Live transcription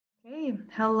Okay,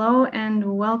 hello and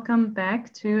welcome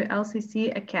back to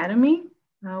LCC Academy.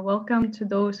 Welcome to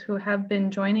those who have been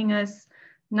joining us,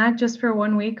 not just for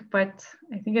 1 week, but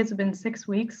I think it's been 6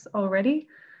 weeks already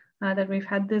that we've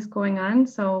had this going on.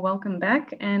 So welcome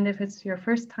back. And if it's your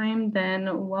first time,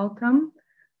 then welcome.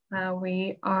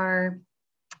 We are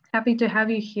happy to have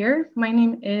you here. My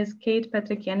name is Kate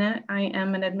Petrikiene. I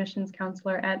am an admissions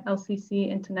counselor at LCC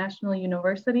International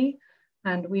University,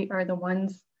 and we are the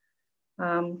ones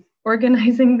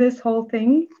organizing this whole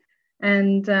thing.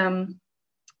 And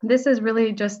this is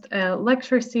really just a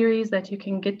lecture series that you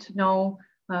can get to know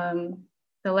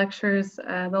the lecture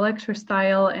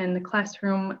style and the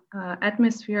classroom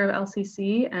atmosphere of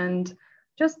LCC, and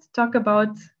just talk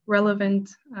about relevant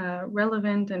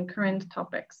and current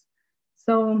topics.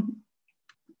 So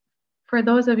for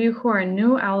those of you who are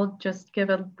new, I'll just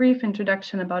give a brief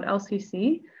introduction about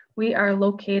LCC. We are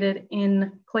located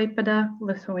in Klaipėda,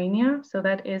 Lithuania. So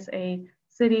that is a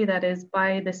city that is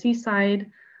by the seaside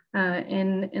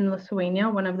in Lithuania,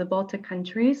 one of the Baltic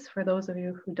countries, for those of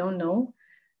you who don't know.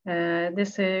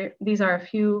 These are a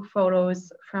few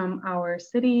photos from our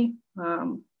city.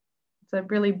 It's a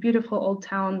really beautiful old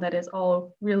town that is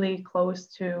all really close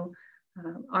to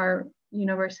our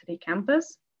university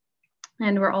campus.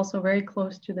 And we're also very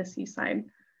close to the seaside.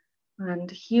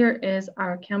 And here is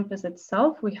our campus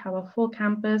itself. We have a full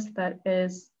campus that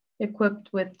is equipped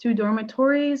with 2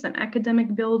 dormitories, an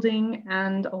academic building,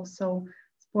 and also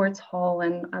sports hall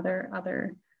and other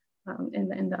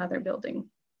in the other building.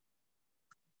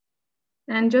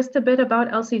 And just a bit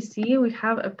about LCC, we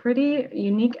have a pretty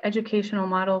unique educational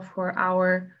model for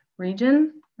our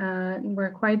region.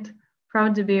 We're quite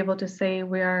proud to be able to say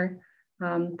we are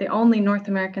the only North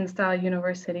American style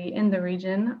university in the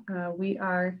region. We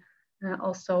are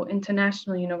also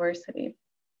international university.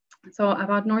 So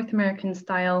about North American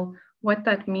style, what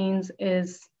that means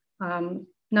is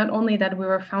not only that we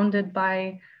were founded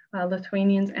by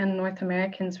Lithuanians and North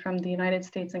Americans from the United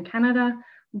States and Canada,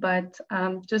 but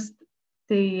just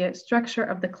the structure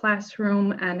of the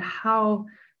classroom and how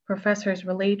professors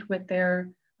relate with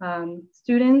their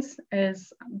students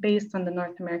is based on the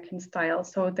North American style.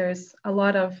 So there's a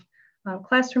lot of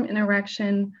classroom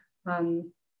interaction.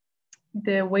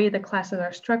 The way the classes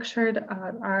are structured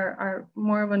are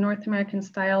more of a North American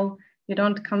style. You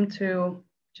don't come to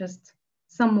just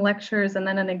some lectures and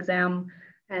then an exam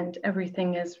and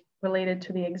everything is related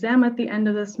to the exam at the end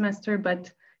of the semester,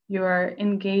 but you are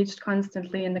engaged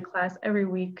constantly in the class every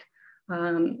week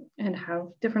and have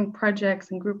different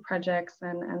projects and group projects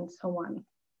and so on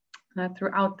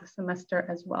throughout the semester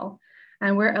as well.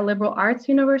 And we're a liberal arts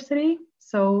university.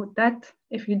 So that,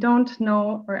 if you don't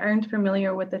know or aren't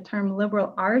familiar with the term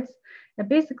liberal arts, it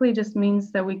basically just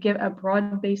means that we give a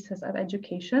broad basis of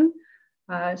education.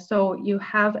 So you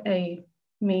have a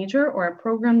major or a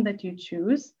program that you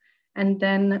choose. And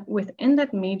then within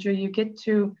that major, you get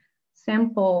to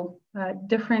sample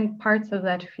different parts of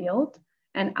that field.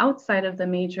 And outside of the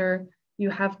major, you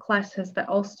have classes that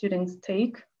all students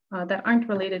take that aren't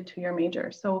related to your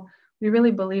major. So we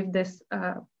really believe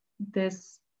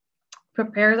this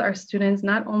prepares our students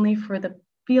not only for the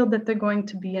field that they're going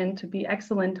to be in to be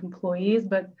excellent employees,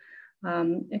 but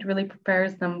it really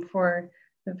prepares them for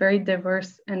the very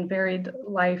diverse and varied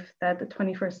life that the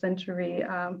 21st century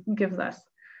gives us.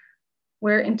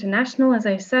 We're international, as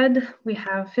I said. We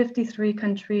have 53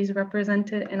 countries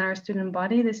represented in our student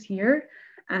body this year,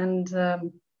 and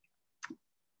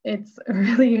it's a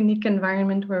really unique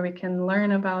environment where we can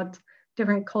learn about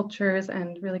different cultures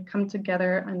and really come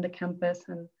together on the campus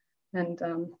and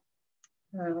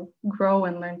grow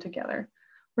and learn together.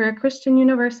 We're a Christian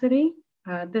university.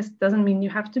 This doesn't mean you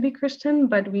have to be Christian,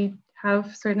 but we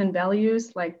have certain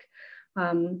values like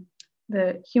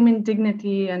the human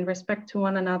dignity and respect to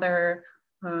one another,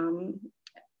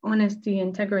 honesty,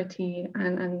 integrity,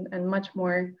 and much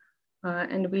more.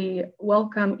 And we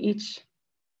welcome each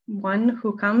one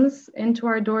who comes into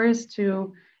our doors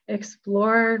to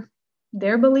explore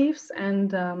their beliefs and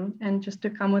just to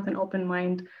come with an open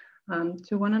mind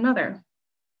to one another.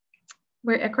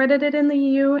 We're accredited in the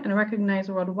EU and recognized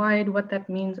worldwide. What that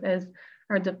means is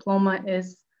our diploma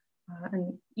is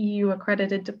an EU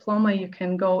accredited diploma. You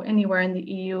can go anywhere in the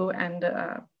EU and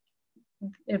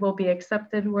it will be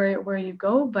accepted where you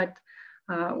go, but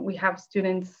we have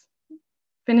students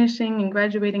finishing and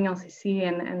graduating LCC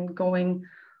and going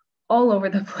all over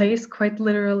the place, quite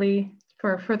literally,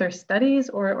 for further studies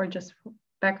or just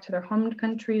back to their home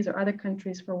countries or other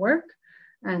countries for work.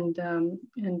 And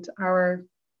our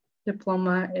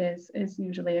diploma is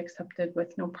usually accepted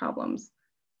with no problems.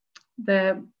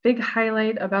 The big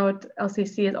highlight about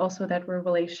LCC is also that we're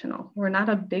relational. We're not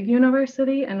a big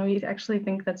university, and we actually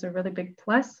think that's a really big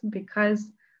plus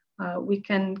because we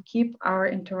can keep our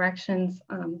interactions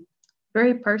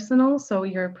very personal. So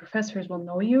your professors will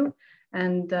know you,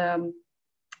 and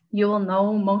you will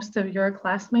know most of your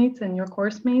classmates and your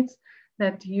course mates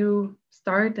that you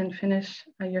start and finish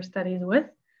your studies with.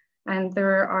 And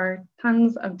there are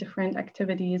tons of different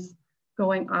activities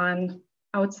going on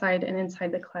outside and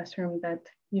inside the classroom that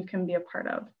you can be a part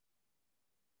of.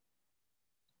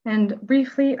 And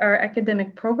briefly, our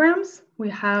academic programs, we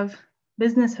have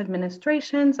business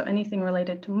administration, so anything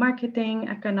related to marketing,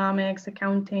 economics,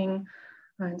 accounting,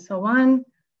 and so on.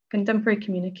 Contemporary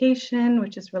communication,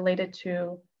 which is related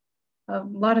to a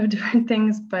lot of different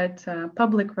things, but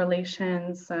public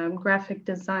relations, graphic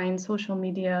design, social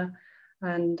media,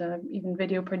 and even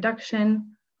video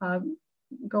production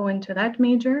go into that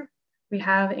major. We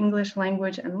have English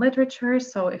language and literature.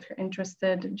 So if you're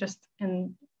interested just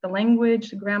in the language,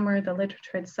 the grammar, the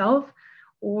literature itself,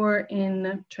 or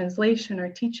in translation or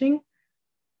teaching,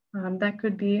 that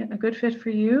could be a good fit for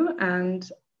you. And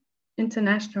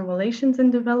international relations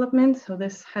and development. So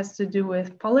this has to do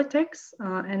with politics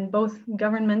and both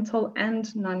governmental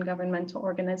and non-governmental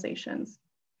organizations,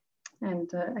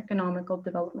 and economical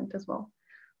development as well.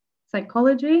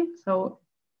 Psychology, so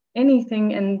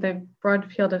anything in the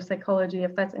broad field of psychology,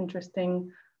 if that's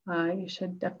interesting, you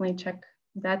should definitely check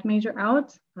that major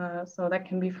out. So that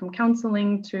can be from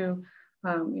counseling to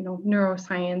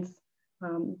neuroscience.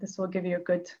 This will give you a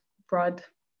good broad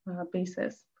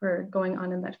basis for going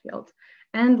on in that field.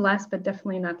 And last but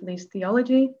definitely not least,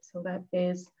 theology. So that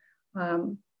is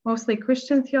mostly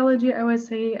Christian theology, I would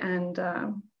say, and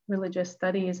religious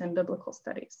studies and biblical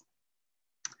studies.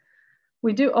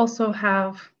 We do also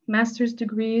have master's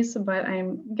degrees, but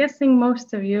I'm guessing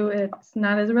most of you, it's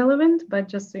not as relevant, but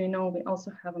just so you know, we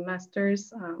also have a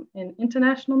master's in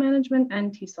international management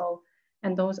and TESOL,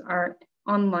 and those are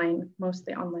online,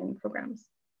 mostly online programs.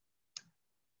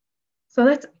 So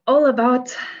that's all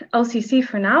about LCC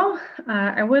for now.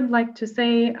 I would like to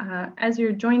say, as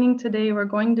you're joining today, we're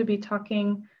going to be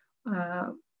talking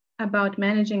about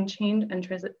managing change and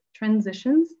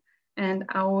transitions, and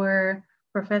our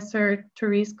Professor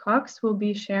Terese Cox will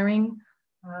be sharing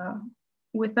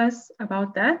with us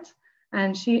about that.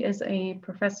 And she is a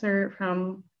professor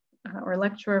from, or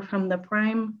lecturer from the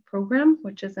PRIME program,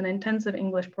 which is an intensive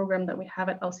English program that we have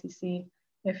at LCC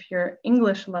if your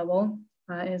English level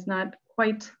is not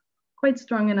quite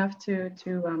strong enough to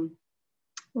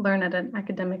learn at an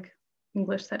academic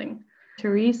English setting.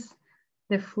 Terese,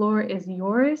 the floor is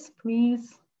yours.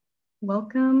 Please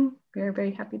welcome. We're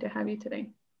very happy to have you today.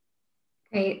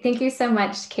 Great. Thank you so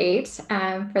much, Kate,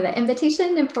 for the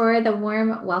invitation and for the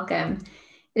warm welcome.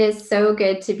 It is so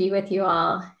good to be with you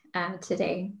all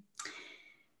today.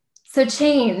 So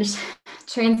change,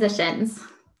 transitions,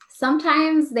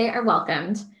 sometimes they are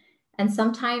welcomed and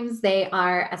sometimes they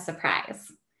are a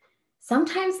surprise.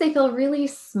 Sometimes they feel really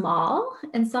small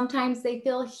and sometimes they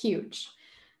feel huge.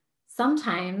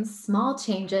 Sometimes small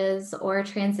changes or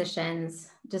transitions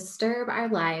disturb our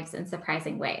lives in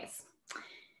surprising ways.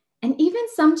 And even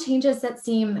some changes that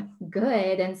seem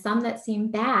good and some that seem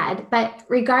bad, but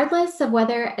regardless of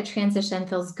whether a transition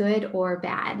feels good or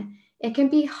bad, it can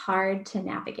be hard to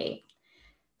navigate.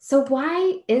 So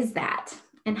why is that?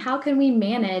 And how can we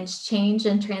manage change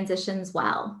and transitions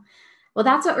well? Well,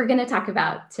 that's what we're going to talk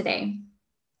about today.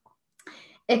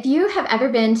 If you have ever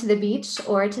been to the beach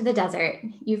or to the desert,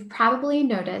 you've probably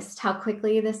noticed how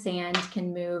quickly the sand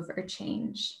can move or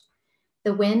change.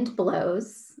 The wind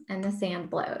blows and the sand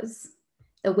blows.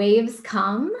 The waves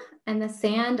come and the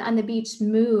sand on the beach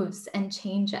moves and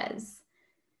changes.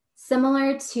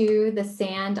 Similar to the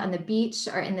sand on the beach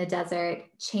or in the desert,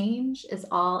 change is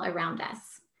all around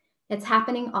us. It's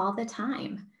happening all the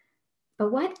time.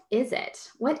 But what is it?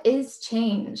 What is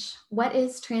change? What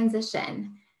is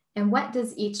transition? And what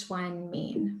does each one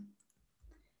mean?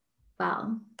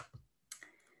 Well,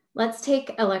 let's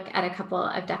take a look at a couple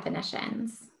of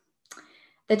definitions.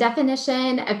 The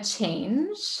definition of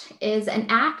change is an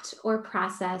act or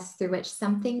process through which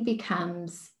something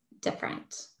becomes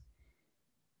different.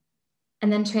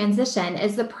 And then transition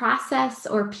is the process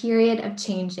or period of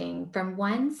changing from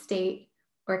one state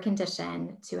or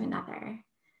condition to another.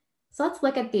 So let's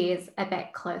look at these a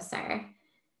bit closer.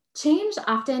 Change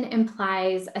often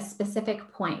implies a specific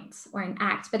point or an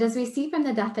act, but as we see from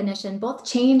the definition, both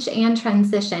change and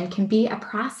transition can be a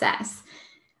process.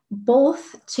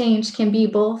 Both change can be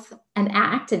both an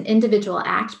act, an individual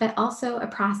act, but also a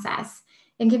process.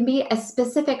 It can be a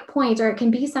specific point or it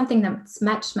can be something that's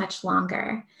much, much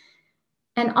longer.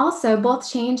 And also, both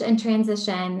change and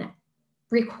transition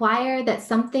require that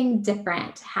something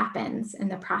different happens in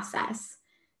the process.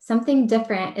 Something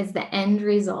different is the end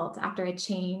result after a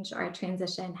change or a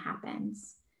transition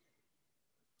happens.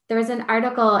 There was an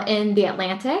article in The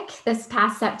Atlantic this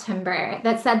past September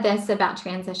that said this about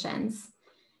transitions.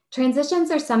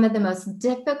 Transitions are some of the most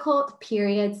difficult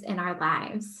periods in our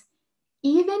lives.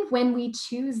 Even when we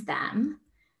choose them,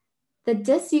 the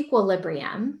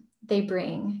disequilibrium they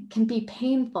bring can be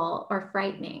painful or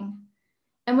frightening.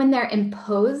 And when they're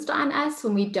imposed on us,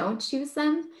 when we don't choose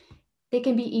them, they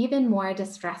can be even more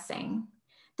distressing.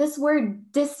 This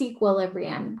word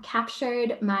disequilibrium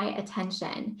captured my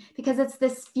attention because it's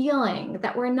this feeling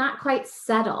that we're not quite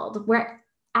settled, we're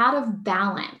out of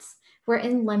balance, we're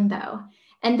in limbo.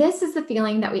 And this is the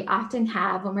feeling that we often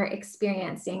have when we're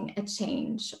experiencing a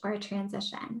change or a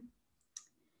transition.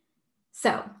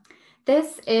 So,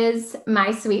 this is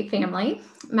my sweet family.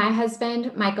 My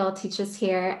husband, Michael, teaches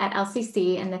here at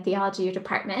LCC in the theology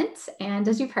department. And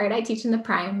as you've heard, I teach in the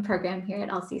Prime program here at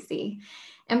LCC.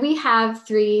 And we have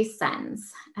 3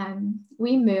 sons.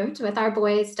 We moved with our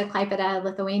boys to Klaipėda,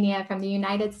 Lithuania from the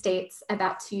United States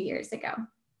about 2 years ago.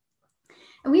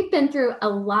 And we've been through a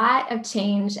lot of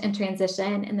change and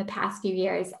transition in the past few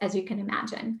years, as you can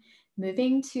imagine.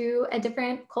 Moving to a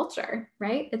different culture,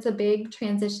 right? It's a big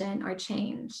transition or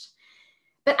change.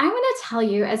 But I want to tell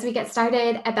you, as we get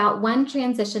started, about one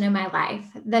transition in my life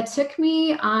that took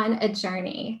me on a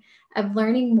journey of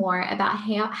learning more about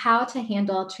how to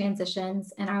handle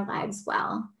transitions in our lives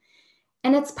well.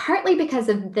 And it's partly because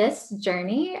of this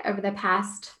journey over the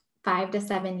past 5 to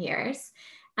 7 years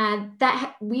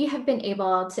that we have been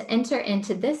able to enter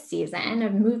into this season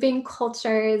of moving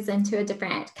cultures into a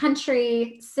different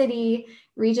country, city,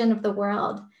 region of the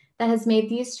world that has made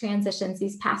these transitions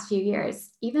these past few years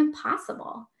even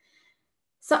possible.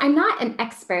 So I'm not an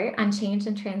expert on change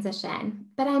and transition,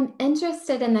 but I'm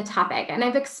interested in the topic, and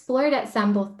I've explored it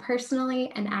some both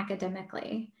personally and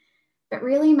academically. But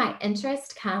really, my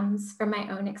interest comes from my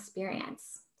own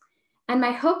experience. And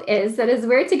my hope is that as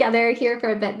we're together here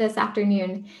for a bit this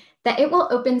afternoon, that it will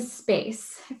open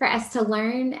space for us to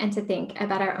learn and to think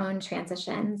about our own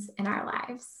transitions in our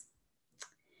lives.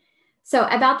 So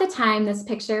about the time this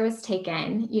picture was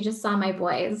taken, you just saw my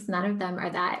boys. None of them are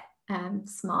that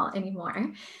small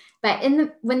anymore. But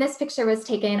when this picture was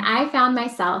taken, I found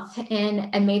myself in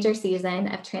a major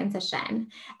season of transition.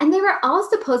 And they were all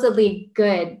supposedly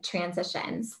good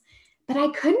transitions. But I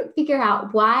couldn't figure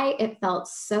out why it felt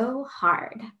so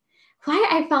hard, why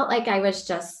I felt like I was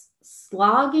just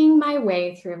slogging my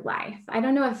way through life. I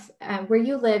don't know if where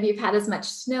you live, you've had as much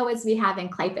snow as we have in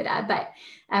Klaipėda, but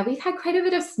we've had quite a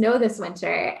bit of snow this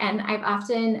winter, and I've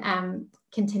often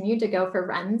continued to go for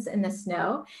runs in the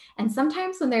snow. And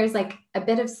sometimes when there's like a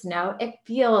bit of snow, it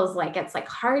feels like it's like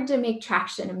hard to make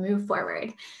traction and move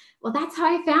forward. Well, that's how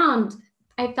I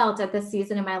felt at this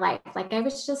season in my life. Like I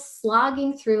was just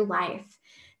slogging through life,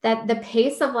 that the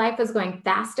pace of life was going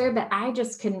faster, but I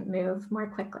just couldn't move more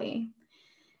quickly.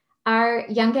 Our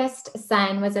youngest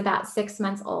son was about 6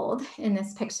 months old in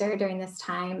this picture during this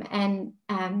time. And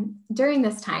during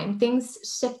this time, things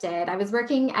shifted. I was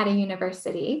working at a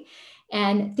university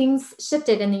and things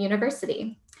shifted in the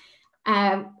university.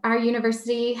 Our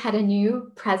university had a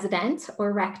new president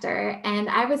or rector, and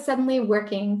I was suddenly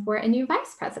working for a new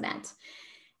vice president.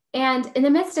 And in the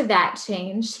midst of that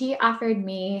change, he offered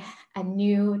me a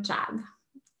new job.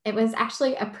 It was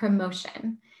actually a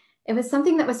promotion. It was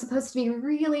something that was supposed to be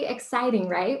really exciting,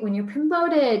 right? When you're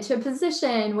promoted to a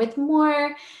position with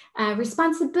more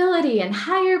responsibility and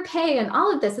higher pay and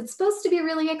all of this, it's supposed to be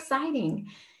really exciting.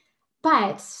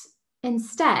 But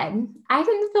instead, I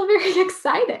didn't feel very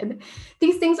excited.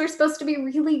 These things were supposed to be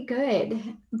really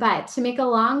good. But to make a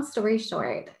long story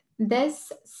short,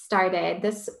 this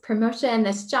promotion,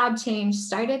 this job change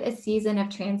started a season of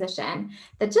transition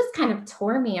that just kind of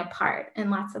tore me apart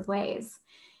in lots of ways.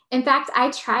 In fact,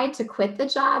 I tried to quit the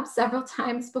job several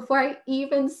times before I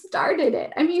even started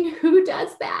it. I mean, who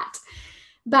does that?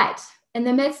 But in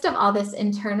the midst of all this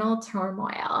internal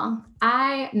turmoil,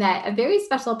 I met a very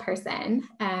special person,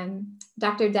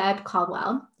 Dr. Deb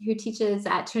Caldwell, who teaches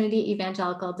at Trinity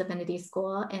Evangelical Divinity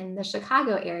School in the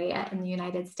Chicago area in the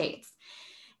United States.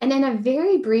 And in a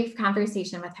very brief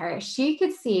conversation with her, she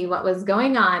could see what was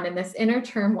going on in this inner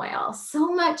turmoil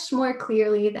so much more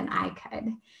clearly than I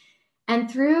could. And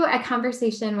through a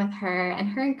conversation with her and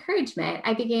her encouragement,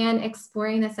 I began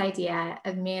exploring this idea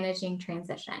of managing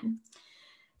transition.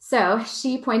 So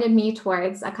she pointed me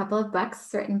towards a couple of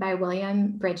books written by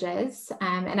William Bridges.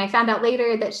 And I found out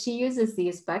later that she uses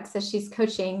these books as she's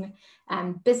coaching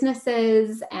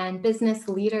businesses and business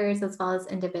leaders as well as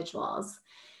individuals.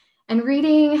 And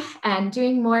reading and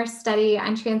doing more study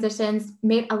on transitions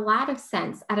made a lot of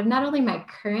sense out of not only my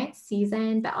current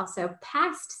season, but also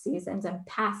past seasons and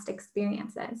past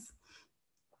experiences.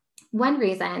 One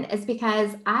reason is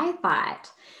because I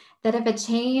thought that if a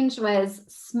change was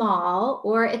small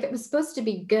or if it was supposed to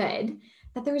be good,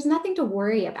 that there was nothing to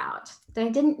worry about, that I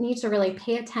didn't need to really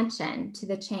pay attention to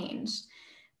the change.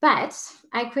 But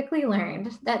I quickly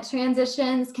learned that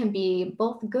transitions can be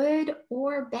both good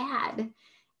or bad,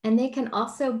 and they can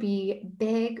also be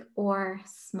big or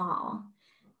small.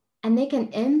 And they can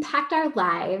impact our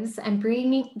lives and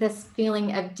bring this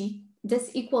feeling of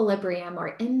disequilibrium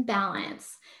or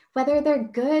imbalance, whether they're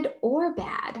good or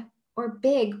bad, or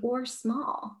big or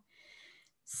small.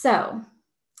 So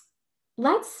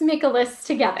let's make a list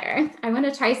together. I want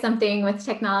to try something with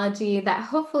technology that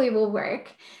hopefully will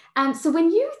work. So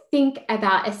when you think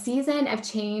about a season of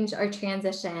change or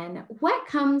transition, what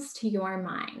comes to your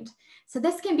mind? So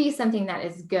this can be something that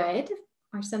is good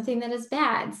or something that is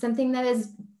bad, something that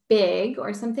is big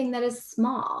or something that is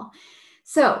small.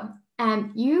 So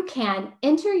you can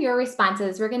enter your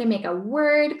responses. We're going to make a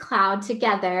word cloud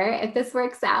together if this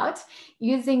works out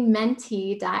using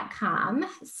menti.com.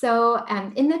 So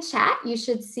in the chat, you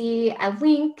should see a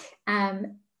link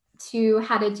to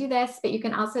how to do this, but you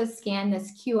can also scan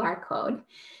this QR code.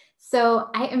 So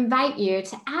I invite you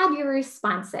to add your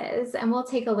responses, and we'll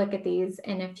take a look at these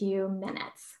in a few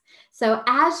minutes. So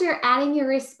as you're adding your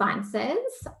responses,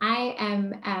 I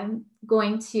am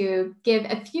going to give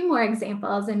a few more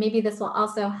examples, and maybe this will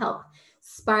also help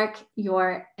spark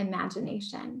your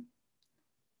imagination.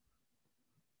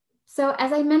 So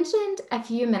as I mentioned a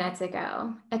few minutes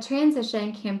ago, a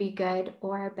transition can be good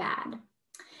or bad.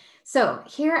 So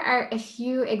here are a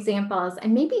few examples,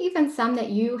 and maybe even some that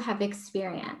you have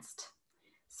experienced.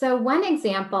 So one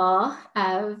example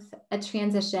of a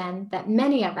transition that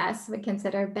many of us would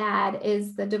consider bad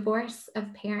is the divorce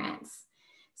of parents.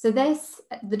 So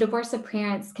the divorce of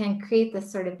parents can create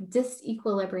this sort of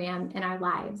disequilibrium in our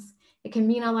lives. It can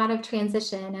mean a lot of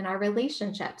transition in our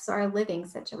relationships or our living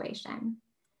situation.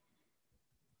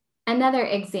 Another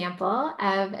example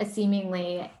of a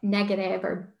seemingly negative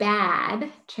or bad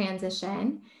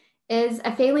transition is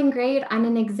a failing grade on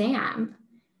an exam.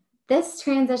 This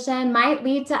transition might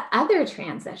lead to other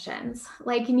transitions,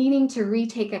 like needing to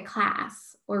retake a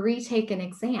class or retake an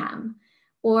exam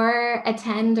or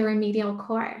attend a remedial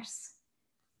course.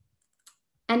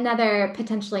 Another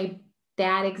potentially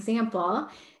bad example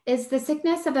is the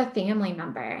sickness of a family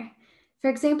member. For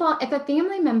example, if a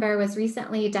family member was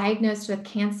recently diagnosed with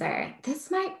cancer, this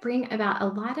might bring about a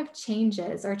lot of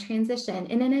changes or transition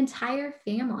in an entire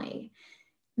family.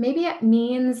 Maybe it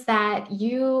means that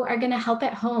you are going to help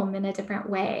at home in a different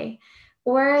way,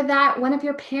 or that one of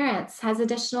your parents has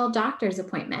additional doctor's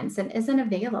appointments and isn't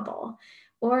available,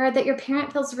 or that your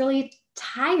parent feels really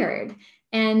tired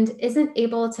and isn't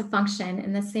able to function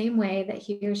in the same way that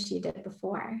he or she did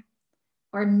before.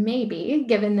 Or maybe,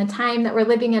 given the time that we're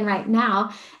living in right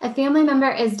now, a family member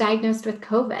is diagnosed with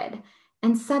COVID,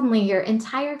 and suddenly your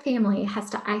entire family has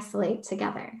to isolate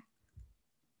together.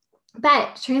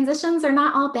 But transitions are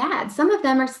not all bad. Some of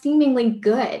them are seemingly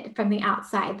good from the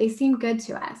outside. They seem good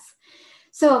to us.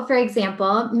 So for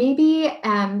example, maybe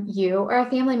you or a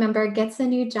family member gets a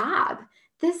new job.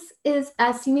 This is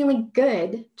a seemingly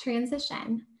good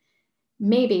transition.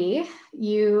 Maybe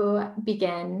you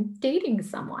begin dating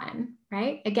someone,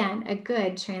 right? Again, a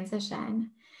good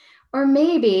transition. Or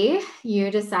maybe you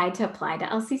decide to apply to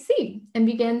LCC and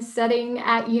begin studying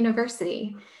at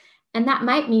university. And that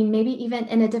might mean maybe even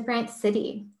in a different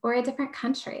city or a different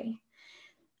country.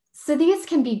 So these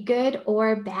can be good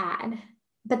or bad,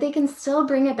 but they can still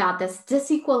bring about this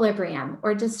disequilibrium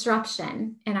or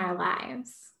disruption in our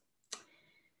lives.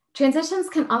 Transitions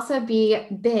can also be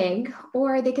big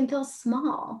or they can feel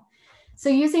small. So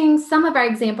using some of our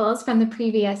examples from the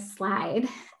previous slide,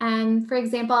 for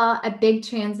example, a big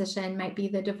transition might be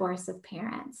the divorce of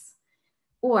parents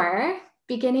or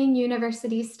beginning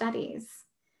university studies.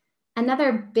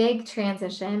 Another big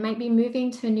transition might be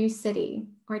moving to a new city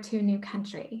or to a new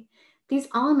country. These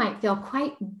all might feel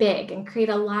quite big and create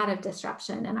a lot of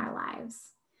disruption in our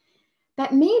lives.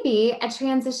 But maybe a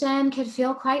transition could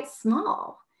feel quite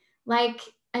small, like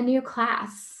a new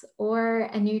class or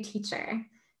a new teacher.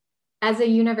 As a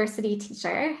university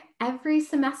teacher, every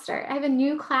semester I have a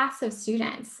new class of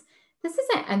students. This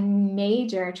isn't a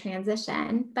major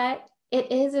transition, but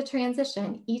it is a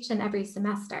transition each and every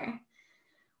semester.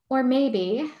 Or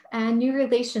maybe a new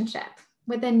relationship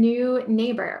with a new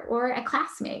neighbor or a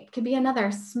classmate could be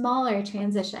another smaller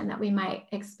transition that we might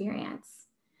experience.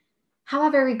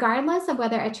 However, regardless of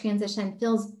whether a transition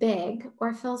feels big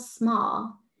or feels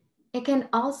small, it can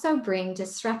also bring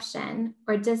disruption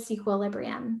or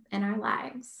disequilibrium in our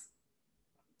lives.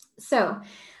 So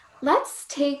let's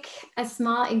take a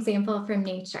small example from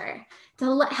nature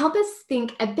to help us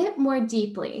think a bit more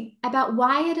deeply about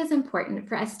why it is important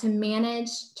for us to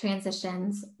manage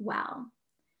transitions well.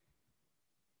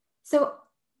 So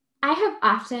I have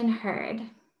often heard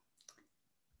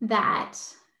that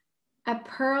a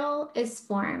pearl is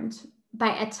formed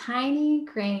by a tiny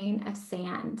grain of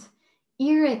sand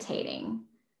irritating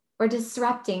or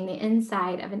disrupting the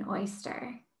inside of an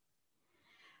oyster.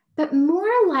 But more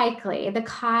likely, the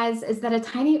cause is that a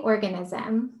tiny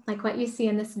organism, like what you see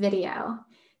in this video,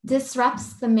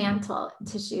 disrupts the mantle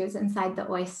tissues inside the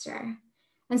oyster.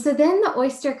 And so then the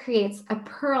oyster creates a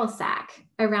pearl sac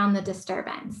around the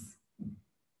disturbance.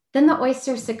 Then the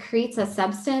oyster secretes a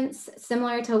substance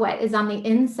similar to what is on the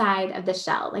inside of the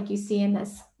shell, like you see in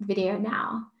this video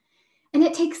now. And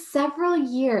it takes several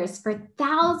years for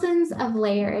thousands of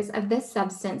layers of this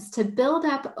substance to build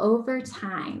up over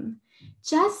time,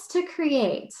 just to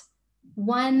create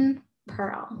one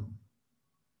pearl.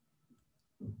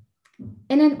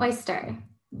 In an oyster,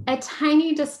 a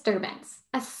tiny disturbance,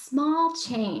 a small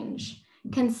change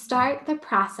can start the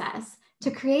process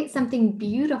to create something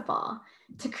beautiful,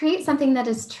 to create something that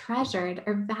is treasured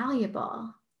or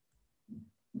valuable.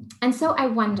 And so I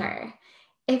wonder,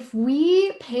 if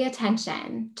we pay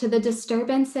attention to the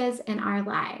disturbances in our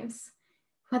lives,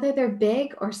 whether they're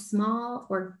big or small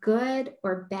or good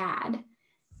or bad,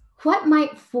 what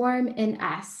might form in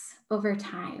us over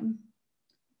time?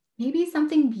 Maybe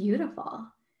something beautiful,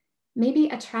 maybe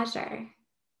a treasure.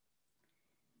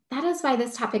 That is why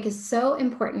this topic is so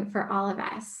important for all of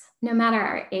us. No matter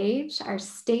our age, our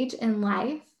stage in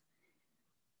life,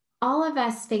 all of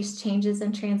us face changes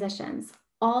and transitions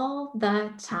all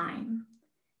the time.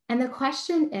 And the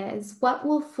question is, what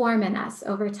will form in us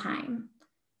over time?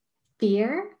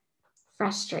 Fear,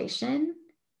 frustration,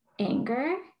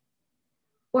 anger,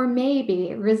 or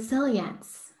maybe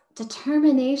resilience,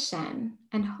 determination,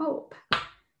 and hope.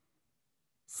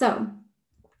 So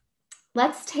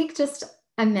let's take just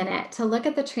a minute to look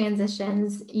at the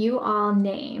transitions you all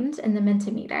named in the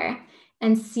Mentimeter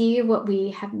and see what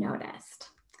we have noticed.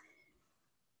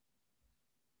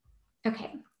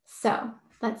 Okay, so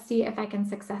let's see if I can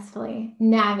successfully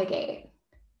navigate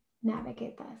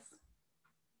this.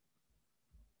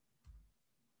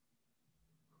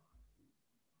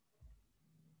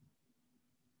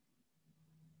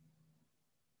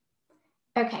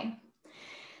 Okay,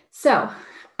 so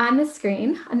on the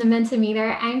screen, on the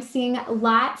Mentimeter, I'm seeing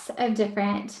lots of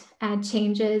different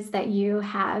changes that you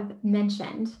have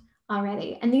mentioned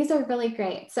already. And these are really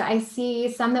great. So I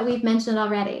see some that we've mentioned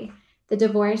already, the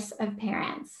divorce of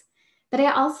parents. But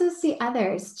I also see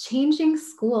others changing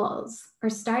schools or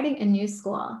starting a new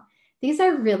school. These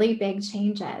are really big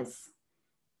changes.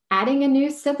 Adding a new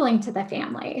sibling to the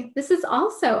family. This is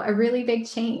also a really big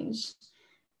change.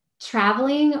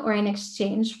 Traveling or an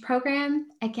exchange program,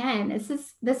 again, this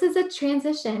is a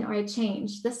transition or a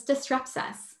change. This disrupts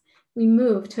us. We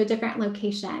move to a different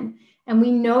location and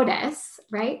we notice,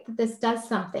 right, that this does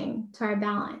something to our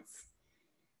balance.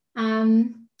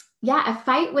 A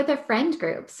fight with a friend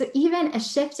group. So even a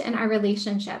shift in our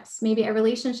relationships, maybe a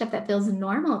relationship that feels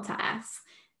normal to us,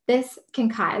 this can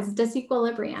cause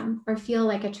disequilibrium or feel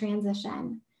like a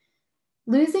transition.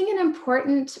 Losing an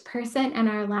important person in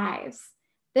our lives.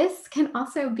 This can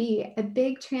also be a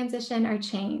big transition or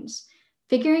change.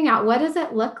 Figuring out what does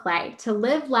it look like to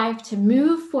live life, to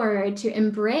move forward, to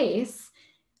embrace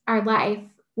our life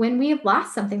when we have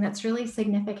lost something that's really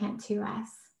significant to us.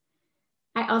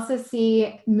 I also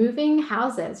see moving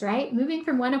houses, right? Moving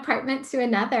from one apartment to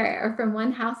another or from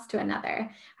one house to another.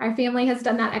 Our family has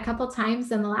done that a couple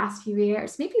times in the last few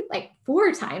years, maybe like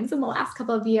 4 times in the last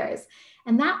couple of years.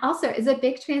 And that also is a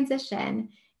big transition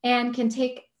and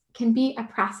can be a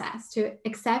process to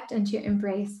accept and to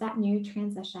embrace that new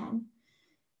transition.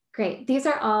 Great. These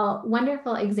are all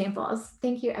wonderful examples.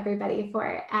 Thank you, everybody,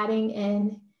 for adding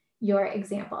in your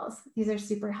examples. These are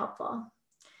super helpful.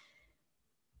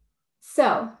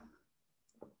 So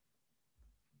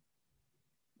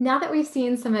now that we've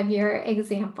seen some of your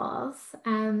examples,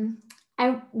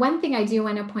 one thing I do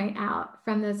want to point out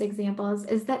from those examples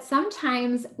is that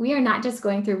sometimes we are not just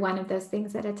going through one of those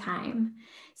things at a time.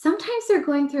 Sometimes they're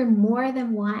going through more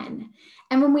than one.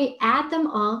 And when we add them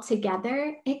all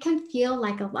together, it can feel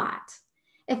like a lot.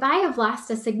 If I have lost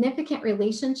a significant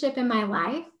relationship in my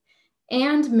life,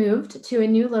 and moved to a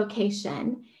new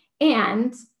location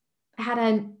and had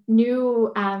a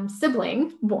new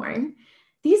sibling born.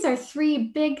 These are three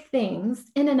big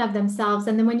things in and of themselves.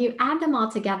 And then when you add them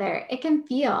all together, it can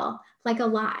feel like a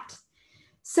lot.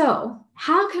 So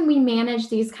how can we manage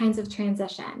these kinds of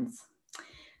transitions?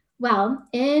 Well,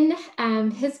 in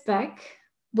his book,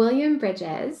 William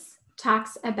Bridges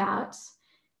talks about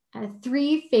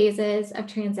 3 phases of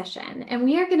transition. And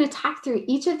we are going to talk through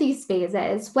each of these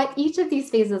phases, what each of these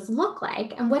phases look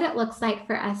like, and what it looks like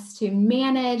for us to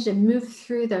manage and move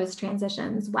through those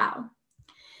transitions well.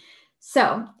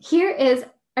 So here is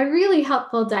a really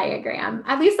helpful diagram.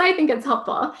 At least I think it's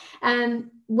helpful.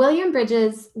 William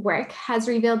Bridges' work has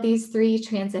revealed these 3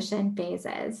 transition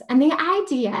phases. And the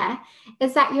idea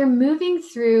is that you're moving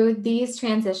through these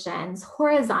transitions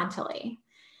horizontally.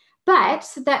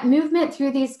 But that movement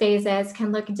through these phases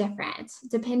can look different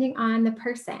depending on the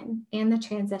person and the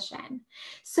transition.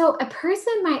 So a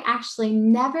person might actually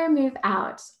never move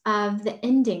out of the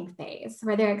ending phase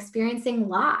where they're experiencing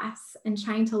loss and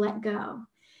trying to let go.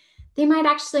 They might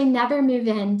actually never move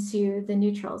into the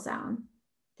neutral zone.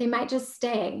 They might just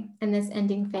stay in this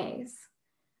ending phase.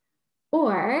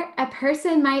 Or a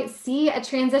person might see a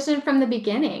transition from the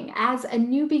beginning as a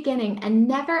new beginning and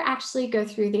never actually go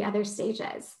through the other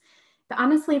stages. But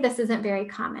honestly, this isn't very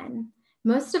common.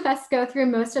 Most of us go through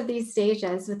most of these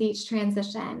stages with each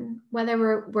transition, whether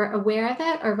we're aware of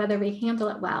it or whether we handle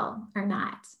it well or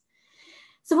not.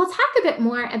 So we'll talk a bit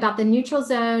more about the neutral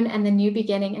zone and the new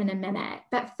beginning in a minute.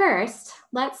 But first,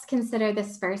 let's consider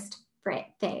this first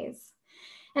phase.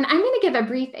 And I'm going to give a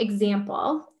brief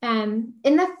example. In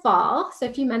the fall, so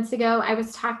a few months ago, I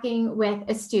was talking with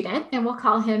a student, and we'll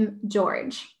call him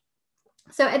George.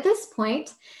 So at this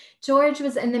point, George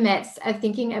was in the midst of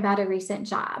thinking about a recent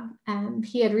job.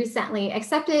 He had recently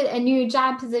accepted a new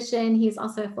job position. He's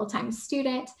also a full-time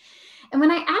student. And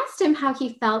when I asked him how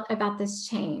he felt about this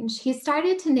change, he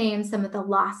started to name some of the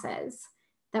losses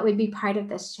that would be part of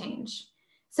this change.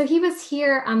 So he was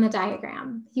here on the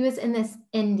diagram. He was in this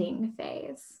ending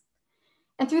phase.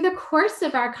 And through the course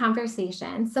of our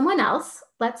conversation, someone else,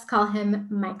 let's call him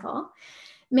Michael,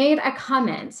 made a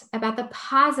comment about the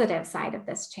positive side of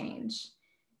this change.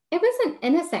 It was an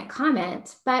innocent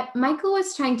comment, but Michael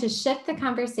was trying to shift the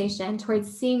conversation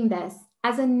towards seeing this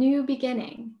as a new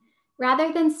beginning,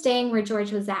 rather than staying where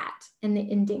George was at in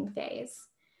the ending phase.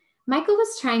 Michael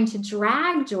was trying to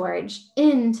drag George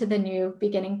into the new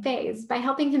beginning phase by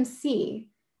helping him see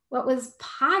what was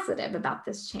positive about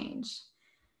this change.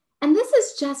 And this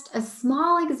is just a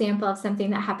small example of something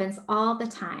that happens all the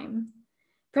time.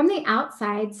 From the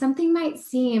outside, something might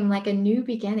seem like a new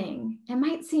beginning. It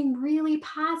might seem really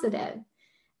positive.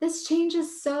 This change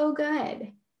is so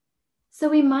good. So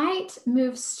we might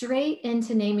move straight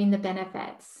into naming the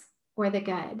benefits or the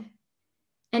good.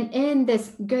 And in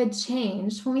this good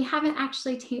change, when we haven't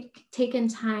actually taken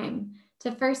time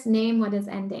to first name what is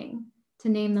ending, to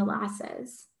name the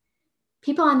losses.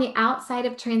 People on the outside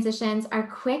of transitions are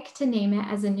quick to name it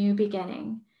as a new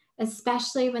beginning,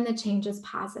 especially when the change is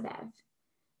positive.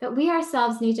 But we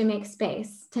ourselves need to make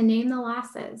space to name the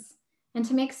losses and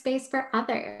to make space for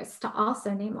others to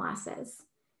also name losses.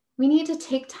 We need to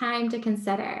take time to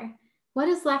consider what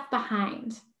is left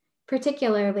behind,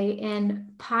 particularly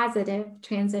in positive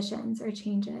transitions or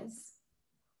changes.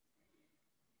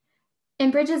 In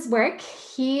Bridges' work,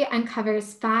 he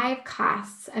uncovers 5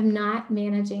 costs of not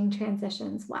managing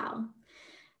transitions well.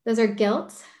 Those are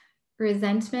guilt,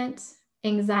 resentment,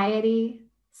 anxiety,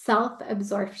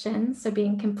 self-absorption, so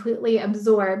being completely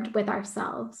absorbed with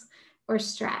ourselves, or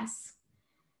stress.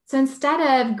 So instead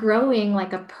of growing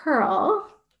like a pearl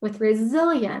with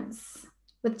resilience,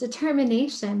 with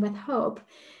determination, with hope,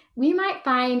 we might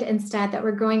find instead that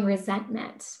we're growing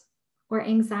resentment or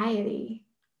anxiety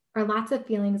or lots of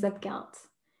feelings of guilt.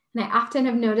 And I often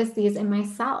have noticed these in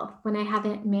myself when I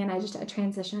haven't managed a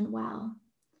transition well.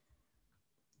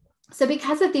 So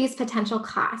because of these potential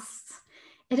costs,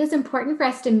 it is important for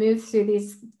us to move through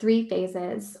these 3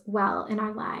 phases well in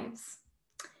our lives.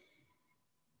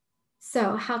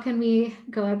 So how can we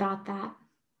go about that?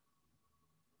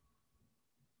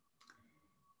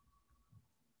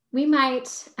 We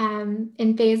might,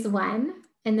 in phase 1,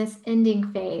 in this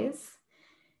ending phase,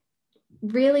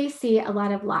 really see a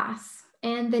lot of loss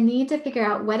and the need to figure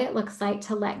out what it looks like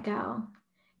to let go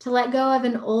of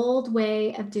an old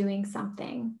way of doing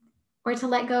something, or to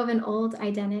let go of an old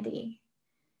identity.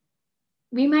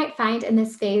 We might find in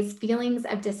this phase feelings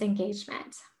of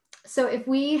disengagement. So if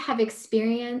we have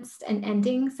experienced an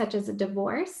ending such as a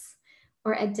divorce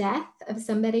or a death of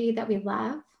somebody that we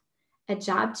love, a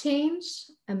job change,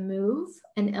 a move,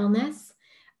 an illness,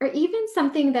 or even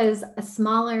something that is a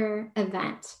smaller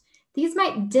event. These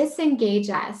might disengage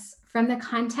us from the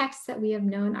context that we have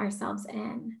known ourselves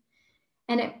in.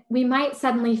 And we might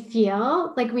suddenly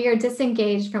feel like we are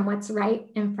disengaged from what's right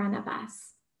in front of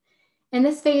us. In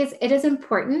this phase, it is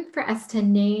important for us to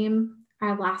name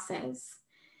our losses.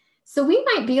 So we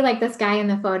might be like this guy in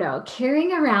the photo,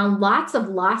 carrying around lots of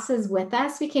losses with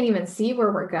us. We can't even see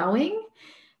where we're going,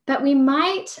 but we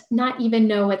might not even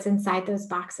know what's inside those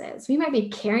boxes. We might be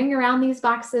carrying around these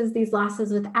boxes, these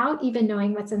losses, without even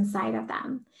knowing what's inside of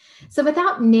them. So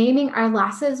without naming our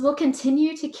losses, we'll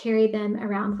continue to carry them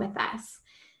around with us.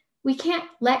 We can't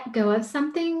let go of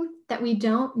something that we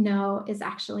don't know is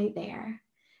actually there.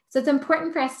 So it's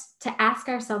important for us to ask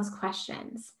ourselves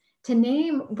questions, to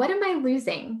name, what am I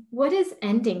losing? What is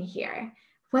ending here?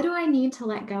 What do I need to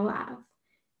let go of?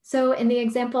 So in the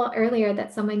example earlier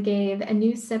that someone gave, a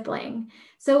new sibling.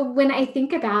 So when I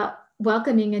think about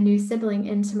welcoming a new sibling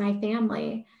into my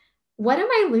family, what am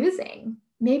I losing?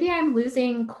 Maybe I'm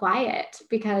losing quiet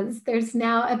because there's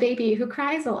now a baby who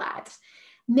cries a lot.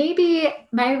 Maybe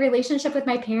my relationship with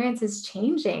my parents is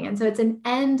changing, and so it's an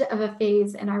end of a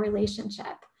phase in our relationship.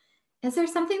 Is there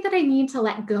something that I need to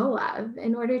let go of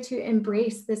in order to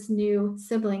embrace this new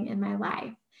sibling in my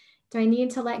life? Do I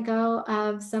need to let go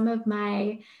of some of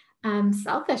my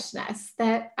selfishness,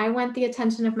 that I want the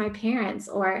attention of my parents,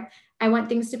 or I want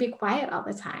things to be quiet all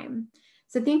the time?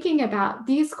 So thinking about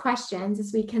these questions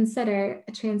as we consider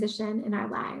a transition in our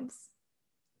lives.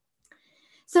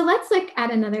 So let's look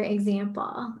at another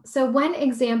example. So one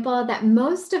example that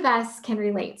most of us can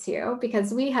relate to,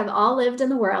 because we have all lived in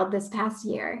the world this past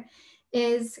year,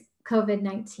 is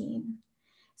COVID-19.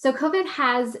 So COVID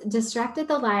has disrupted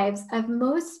the lives of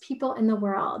most people in the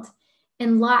world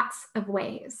in lots of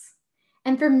ways.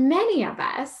 And for many of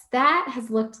us, that has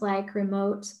looked like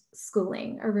remote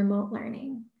schooling or remote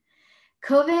learning.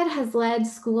 COVID has led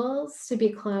schools to be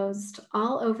closed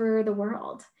all over the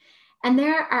world. And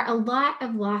there are a lot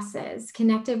of losses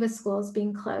connected with schools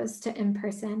being closed to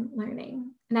in-person learning.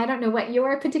 And I don't know what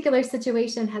your particular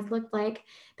situation has looked like,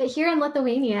 but here in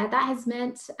Lithuania, that has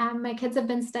meant my kids have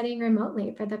been studying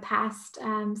remotely for the past,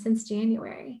 since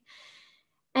January.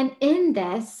 And in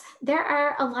this, there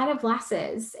are a lot of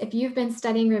losses. If you've been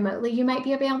studying remotely, you might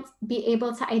be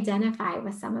able to identify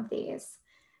with some of these.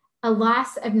 A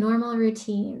loss of normal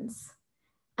routines,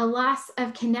 a loss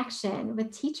of connection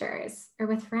with teachers or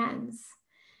with friends,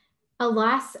 a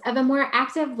loss of a more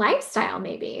active lifestyle,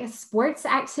 maybe sports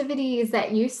activities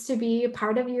that used to be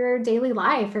part of your daily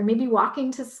life, or maybe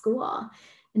walking to school,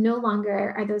 no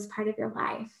longer are those part of your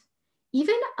life.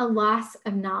 Even a loss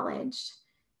of knowledge.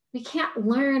 We can't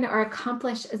learn or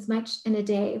accomplish as much in a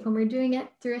day when we're doing it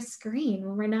through a screen,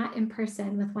 when we're not in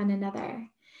person with one another.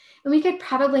 And we could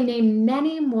probably name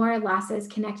many more losses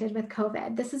connected with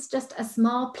COVID. This is just a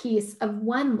small piece of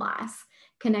one loss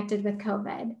connected with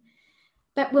COVID.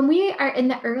 But when we are in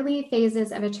the early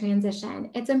phases of a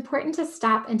transition, it's important to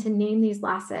stop and to name these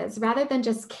losses rather than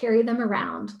just carry them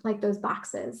around like those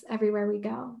boxes everywhere we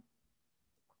go.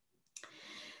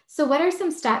 So what are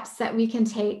some steps that we can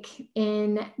take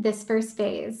in this first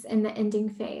phase, in the ending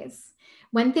phase?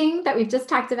 One thing that we've just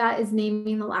talked about is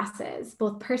naming the losses,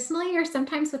 both personally or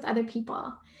sometimes with other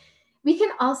people. We can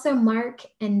also mark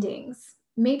endings.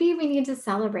 Maybe we need to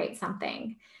celebrate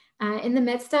something. In the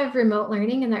midst of remote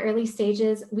learning in the early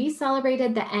stages, we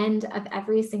celebrated the end of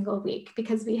every single week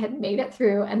because we had made it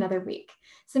through another week.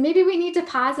 So maybe we need to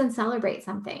pause and celebrate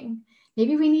something.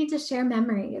 Maybe we need to share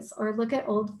memories or look at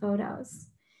old photos.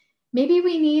 Maybe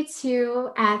we need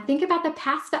to think about the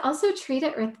past, but also treat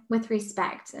it with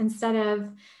respect instead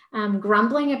of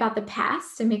grumbling about the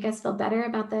past to make us feel better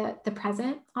about the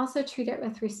present. Also treat it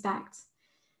with respect.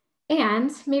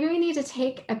 And maybe we need to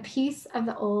take a piece of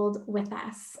the old with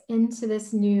us into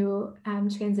this new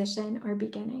transition or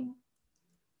beginning.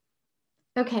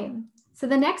 Okay, so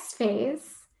the next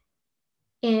phase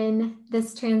in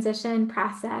this transition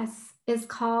process is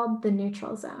called the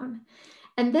neutral zone.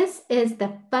 And this is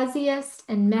the fuzziest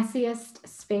and messiest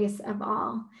space of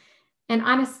all. And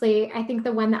honestly, I think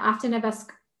the one that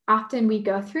often we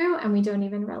go through and we don't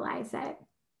even realize it.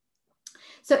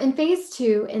 So in phase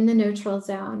 2, in the neutral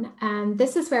zone,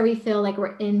 this is where we feel like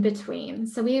we're in between.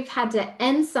 So we've had to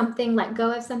end something, let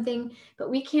go of something, but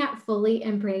we can't fully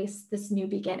embrace this new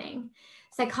beginning.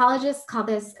 Psychologists call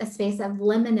this a space of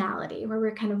liminality, where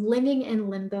we're kind of living in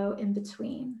limbo in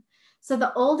between. So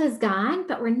the old is gone,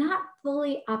 but we're not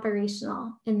fully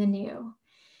operational in the new.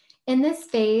 In this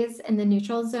phase, in the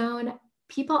neutral zone,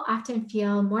 people often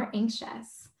feel more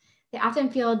anxious. They often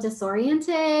feel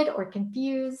disoriented or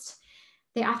confused.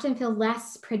 They often feel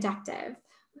less productive.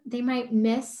 They might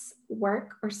miss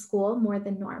work or school more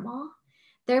than normal.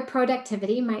 Their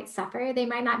productivity might suffer. They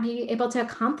might not be able to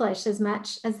accomplish as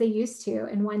much as they used to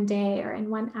in one day or in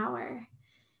 1 hour.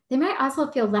 They might also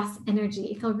feel less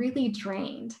energy, feel really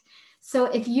drained. So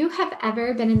if you have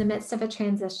ever been in the midst of a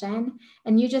transition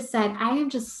and you just said, I am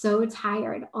just so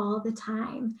tired all the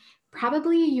time,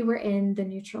 probably you were in the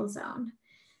neutral zone.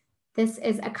 This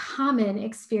is a common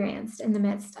experience in the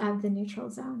midst of the neutral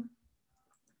zone.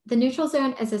 The neutral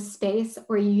zone is a space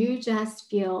where you just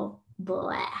feel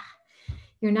blah.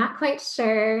 You're not quite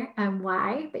sure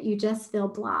why, but you just feel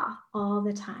blah all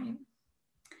the time.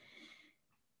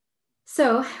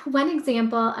 So one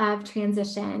example of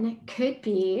transition could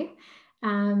be,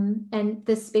 and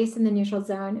the space in the neutral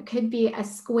zone could be a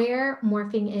square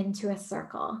morphing into a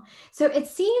circle. So it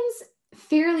seems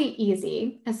fairly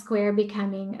easy, a square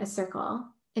becoming a circle,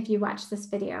 if you watch this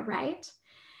video, right?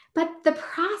 But the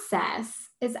process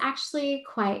is actually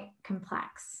quite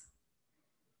complex.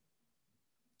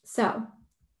 So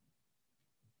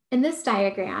in this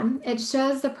diagram, it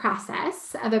shows the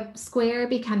process of a square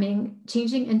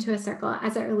changing into a circle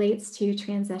as it relates to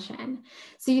transition.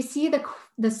 So you see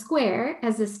the square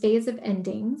as this phase of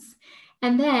endings,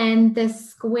 and then the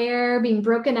square being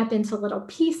broken up into little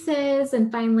pieces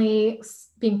and finally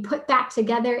being put back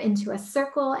together into a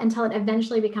circle until it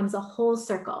eventually becomes a whole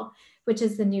circle, which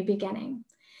is the new beginning.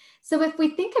 So if we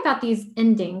think about these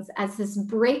endings as this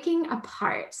breaking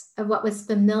apart of what was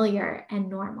familiar and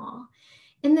normal,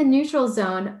 in the neutral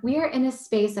zone, we are in a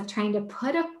space of trying to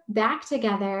put it back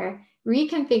together,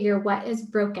 reconfigure what is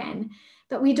broken,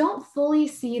 but we don't fully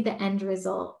see the end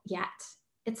result yet.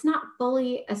 It's not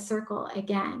fully a circle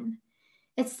again.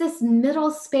 It's this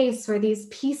middle space where these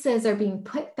pieces are being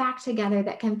put back together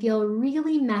that can feel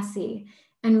really messy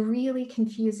and really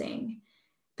confusing.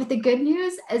 But the good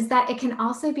news is that it can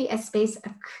also be a space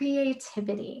of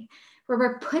creativity, where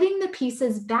we're putting the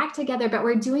pieces back together, but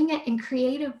we're doing it in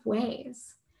creative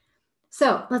ways.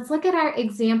 So let's look at our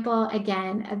example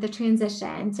again of the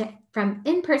transition from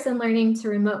in-person learning to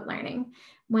remote learning,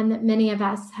 one that many of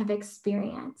us have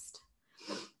experienced.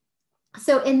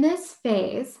 So in this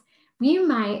phase, we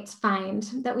might find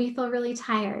that we feel really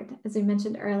tired, as we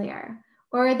mentioned earlier,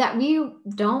 or that we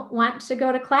don't want to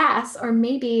go to class, or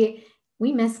maybe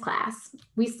we miss class,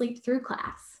 we sleep through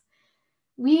class.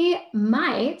 We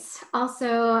might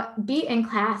also be in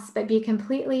class, but be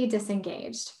completely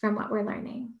disengaged from what we're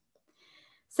learning.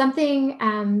 Something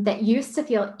that used to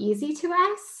feel easy to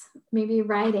us, maybe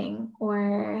writing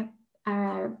or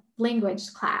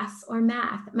language class or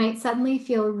math, might suddenly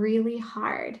feel really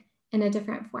hard in a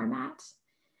different format.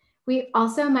 We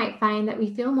also might find that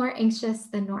we feel more anxious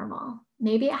than normal.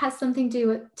 Maybe it has something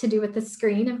to do with the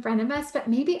screen in front of us, but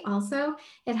maybe also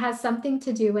it has something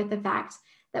to do with the fact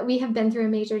that we have been through a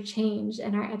major change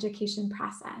in our education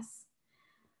process.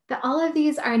 But all of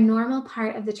these are a normal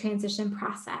part of the transition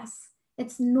process.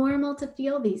 It's normal to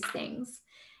feel these things.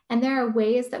 And there are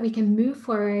ways that we can move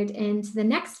forward into the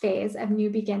next phase of new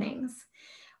beginnings.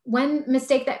 One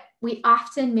mistake that we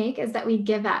often make is that we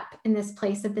give up in this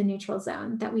place of the neutral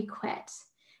zone, that we quit.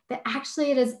 But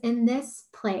actually it is in this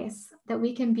place that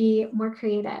we can be more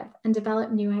creative and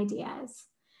develop new ideas.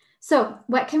 So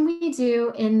what can we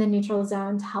do in the neutral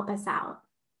zone to help us out?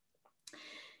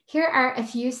 Here are a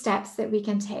few steps that we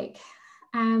can take.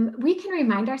 We can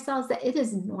remind ourselves that it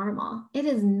is normal. It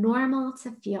is normal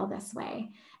to feel this way.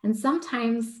 And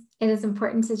sometimes it is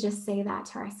important to just say that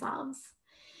to ourselves.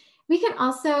 We can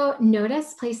also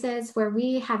notice places where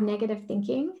we have negative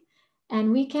thinking,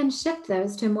 and we can shift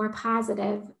those to a more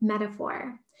positive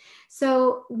metaphor.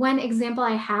 So one example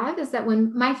I have is that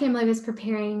when my family was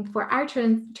preparing for our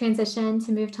transition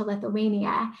to move to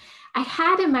Lithuania, I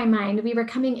had in my mind, we were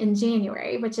coming in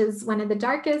January, which is one of the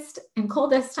darkest and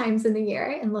coldest times in the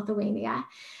year in Lithuania.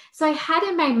 So I had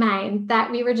in my mind that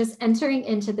we were just entering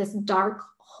into this dark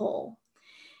hole.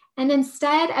 And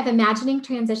instead of imagining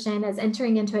transition as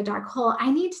entering into a dark hole,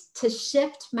 I need to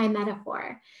shift my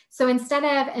metaphor. So instead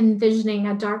of envisioning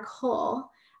a dark hole,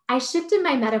 I shifted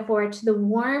my metaphor to the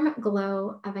warm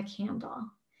glow of a candle.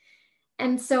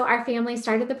 And so our family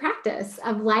started the practice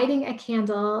of lighting a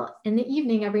candle in the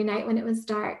evening every night when it was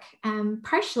dark,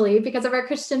 partially because of our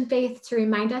Christian faith to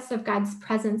remind us of God's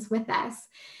presence with us,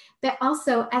 but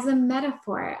also as a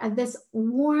metaphor of this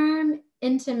warm,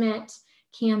 intimate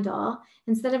candle,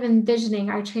 instead of envisioning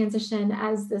our transition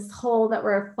as this hole that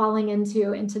we're falling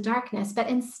into darkness, but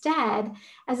instead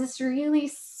as this really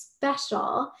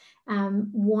special,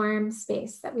 warm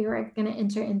space that we were going to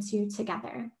enter into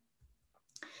together.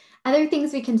 Other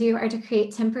things we can do are to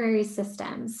create temporary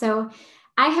systems. So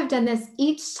I have done this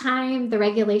each time the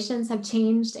regulations have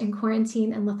changed in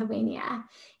quarantine in Lithuania.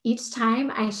 Each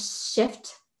time I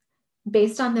shift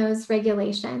based on those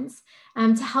regulations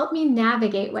to help me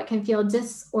navigate what can feel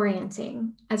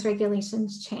disorienting as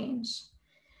regulations change.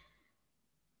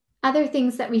 Other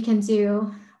things that we can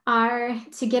do are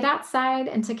to get outside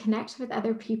and to connect with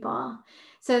other people.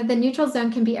 So the neutral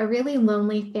zone can be a really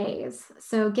lonely phase.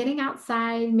 So getting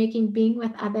outside, making being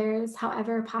with others,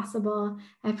 however possible,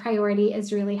 a priority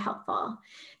is really helpful.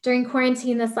 During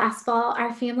quarantine this last fall,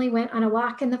 our family went on a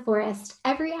walk in the forest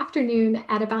every afternoon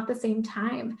at about the same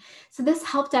time. So this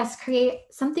helped us create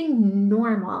something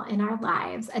normal in our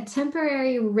lives, a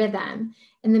temporary rhythm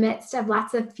in the midst of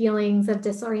lots of feelings of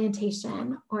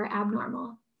disorientation or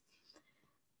abnormal.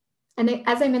 And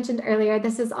as I mentioned earlier,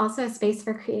 this is also a space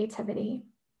for creativity.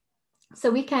 So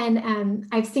we can,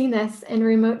 I've seen this in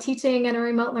remote teaching and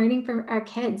remote learning for our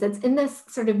kids. It's in this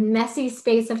sort of messy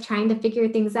space of trying to figure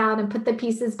things out and put the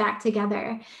pieces back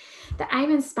together that I'm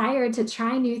inspired to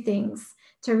try new things,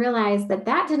 to realize that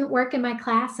that didn't work in my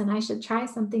class and I should try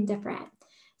something different.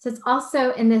 So it's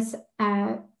also in this,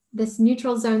 this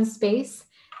neutral zone space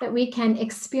that we can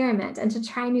experiment and to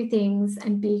try new things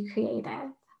and be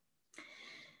creative.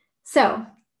 So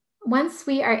once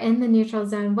we are in the neutral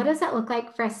zone, what does that look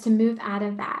like for us to move out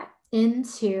of that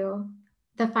into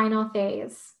the final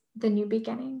phase, the new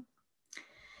beginning?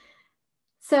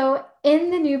 So in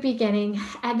the new beginning,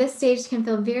 at this stage can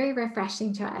feel very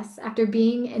refreshing to us after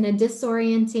being in a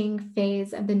disorienting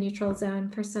phase of the neutral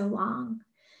zone for so long.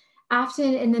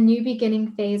 Often in the new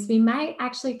beginning phase, we might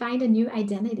actually find a new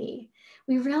identity.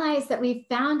 We realize that we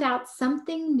found out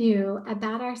something new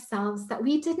about ourselves that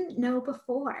we didn't know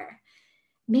before.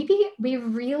 Maybe we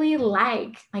really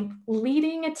like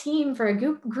leading a team for a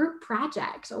group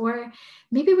project, or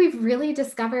maybe we've really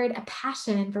discovered a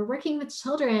passion for working with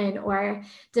children or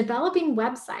developing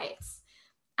websites.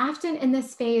 Often in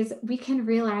this phase, we can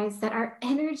realize that our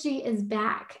energy is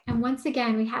back. And once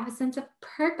again, we have a sense of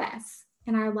purpose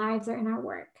in our lives or in our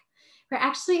work. We're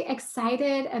actually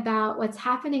excited about what's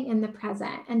happening in the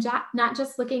present and not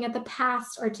just looking at the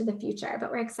past or to the future,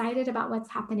 but we're excited about what's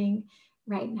happening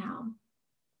right now.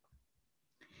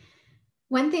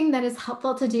 One thing that is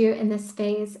helpful to do in this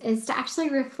phase is to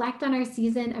actually reflect on our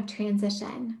season of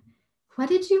transition. What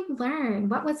did you learn?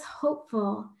 What was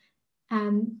hopeful?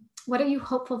 What are you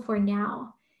hopeful for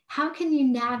now? How can you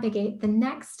navigate the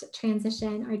next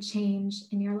transition or change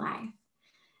in your life?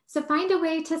 So find a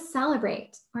way to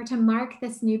celebrate or to mark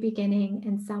this new beginning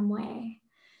in some way.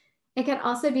 It could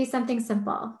also be something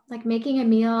simple, like making a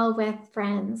meal with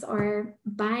friends or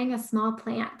buying a small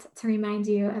plant to remind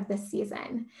you of this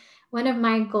season. One of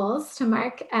my goals to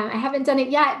mark, I haven't done it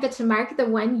yet, but to mark the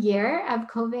 1 year of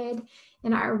COVID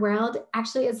in our world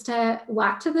actually is to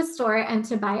walk to the store and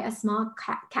to buy a small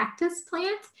cactus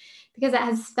plant, because it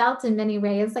has felt in many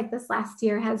ways like this last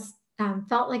year has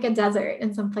felt like a desert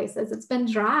in some places. It's been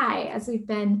dry as we've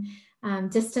been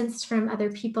distanced from other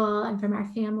people and from our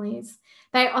families.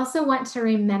 But I also want to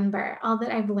remember all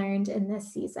that I've learned in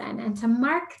this season and to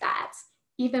mark that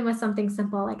even with something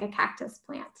simple like a cactus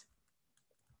plant.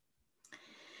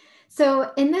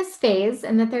 So in this phase,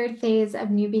 in the third phase of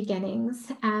new beginnings,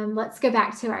 let's go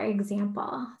back to our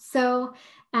example. So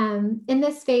in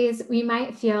this phase, we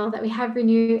might feel that we have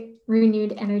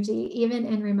renewed energy, even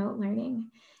in remote learning.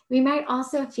 We might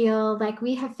also feel like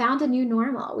we have found a new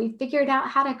normal. We've figured out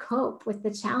how to cope with the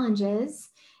challenges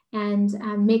and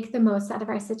make the most out of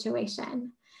our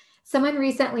situation. Someone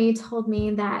recently told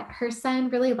me that her son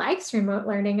really likes remote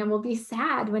learning and will be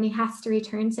sad when he has to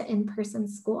return to in-person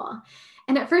school.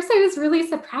 And at first I was really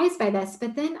surprised by this,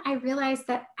 but then I realized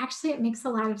that actually it makes a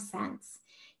lot of sense.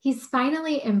 He's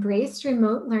finally embraced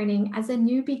remote learning as a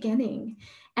new beginning,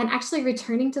 and actually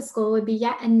returning to school would be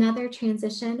yet another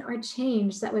transition or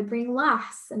change that would bring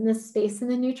loss in this space in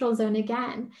the neutral zone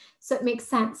again. So it makes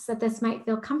sense that this might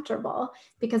feel comfortable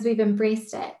because we've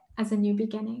embraced it as a new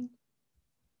beginning.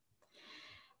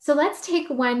 So let's take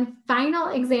one final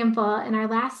example in our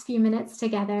last few minutes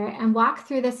together and walk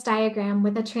through this diagram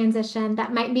with a transition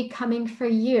that might be coming for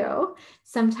you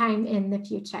sometime in the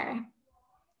future.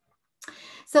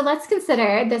 So let's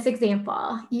consider this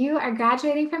example. You are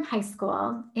graduating from high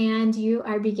school and you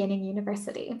are beginning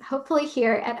university, hopefully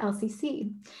here at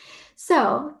LCC.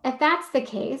 So if that's the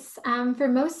case, for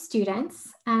most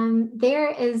students,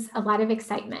 there is a lot of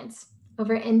excitement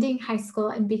over ending high school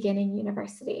and beginning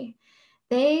university.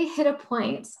 They hit a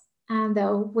point,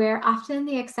 though, where often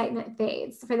the excitement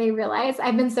fades, where they realize,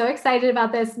 I've been so excited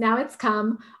about this, now it's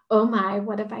come, oh my,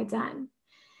 what have I done?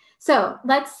 So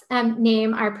let's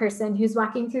name our person who's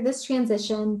walking through this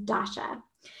transition, Dasha.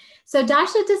 So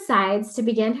Dasha decides to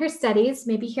begin her studies,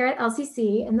 maybe here at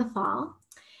LCC in the fall.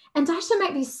 And Dasha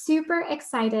might be super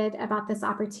excited about this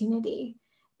opportunity.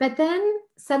 But then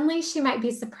suddenly she might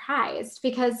be surprised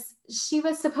because she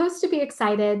was supposed to be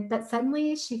excited, but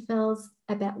suddenly she feels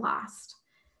a bit lost.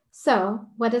 So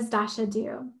what does Dasha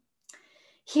do?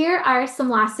 Here are some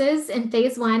losses in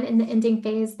phase 1 in the ending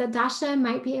phase that Dasha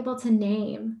might be able to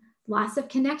name. Loss of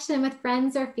connection with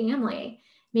friends or family.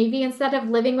 Maybe instead of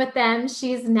living with them,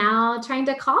 she's now trying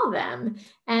to call them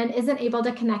and isn't able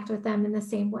to connect with them in the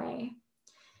same way.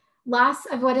 Loss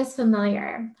of what is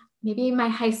familiar. Maybe my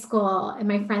high school and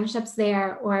my friendships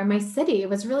there, or my city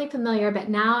was really familiar, but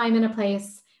now I'm in a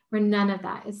place where none of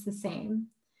that is the same.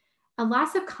 A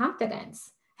loss of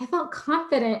confidence. I felt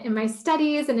confident in my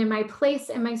studies and in my place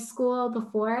in my school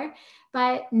before,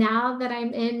 but now that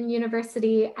I'm in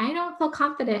university, I don't feel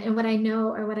confident in what I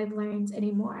know or what I've learned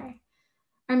anymore.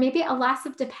 Or maybe a loss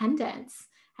of dependence.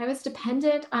 I was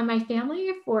dependent on my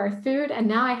family for food, and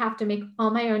now I have to make all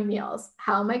my own meals.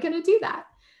 How am I going to do that?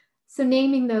 So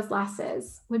naming those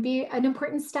losses would be an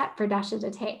important step for Dasha to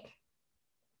take.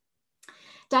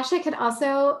 Dasha could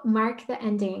also mark the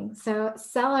ending, so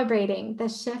celebrating the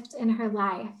shift in her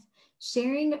life,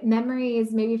 sharing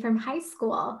memories maybe from high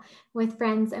school with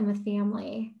friends and with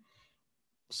family.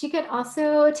 She could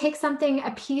also take something,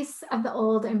 a piece of the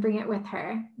old, and bring it with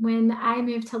her. When I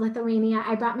moved to Lithuania,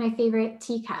 I brought my favorite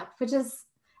teacup, which is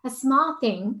a small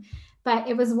thing, but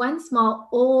it was one small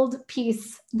old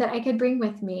piece that I could bring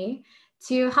with me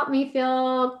to help me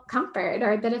feel comfort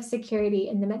or a bit of security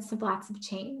in the midst of lots of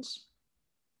change.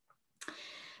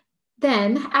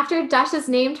 Then, after Dasha's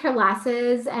named her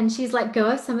losses and she's let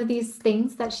go of some of these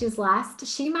things that she's lost,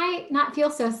 she might not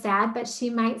feel so sad, but she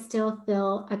might still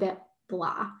feel a bit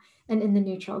blah and in the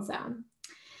neutral zone.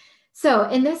 So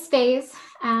in this phase,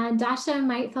 Dasha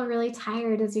might feel really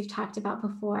tired, as we've talked about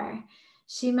before.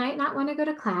 She might not want to go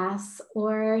to class,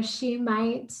 or she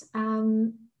might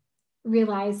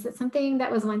realize that something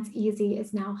that was once easy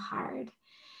is now hard.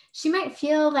 She might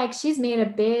feel like she's made a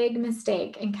big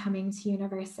mistake in coming to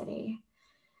university.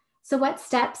 So what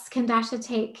steps can Dasha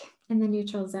take in the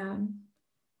neutral zone?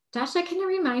 Dasha can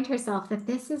remind herself that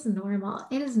this is normal.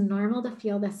 It is normal to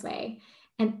feel this way,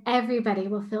 and everybody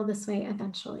will feel this way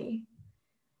eventually.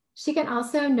 She can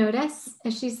also notice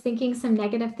if she's thinking some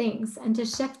negative things and to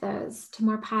shift those to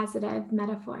more positive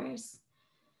metaphors.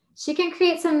 She can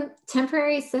create some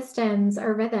temporary systems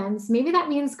or rhythms. Maybe that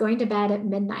means going to bed at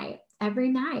midnight every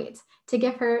night to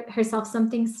give herself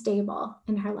something stable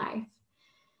in her life.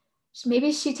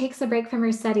 Maybe she takes a break from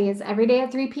her studies every day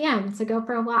at 3 p.m. to go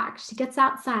for a walk. She gets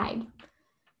outside.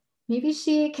 Maybe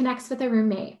she connects with a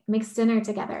roommate, makes dinner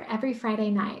together every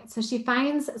Friday night. So she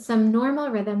finds some normal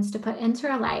rhythms to put into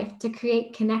her life to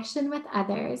create connection with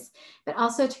others, but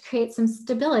also to create some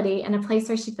stability in a place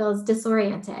where she feels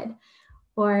disoriented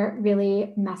or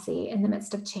really messy in the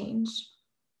midst of change.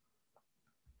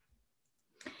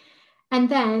 And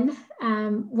then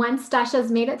once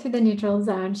Dasha's made it through the neutral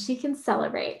zone, she can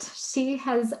celebrate. She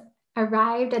has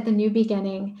arrived at the new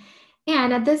beginning.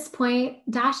 And at this point,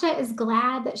 Dasha is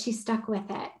glad that she stuck with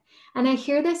it. And I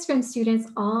hear this from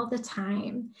students all the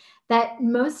time, that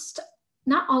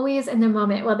not always in the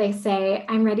moment will they say,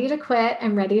 I'm ready to quit,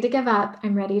 I'm ready to give up,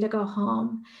 I'm ready to go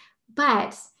home.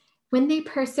 But when they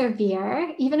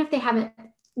persevere, even if they haven't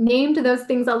named those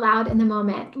things aloud in the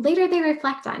moment, later they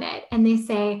reflect on it and they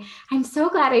say, I'm so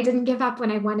glad I didn't give up when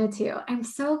I wanted to. I'm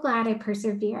so glad I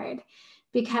persevered,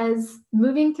 because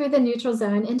moving through the neutral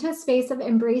zone into a space of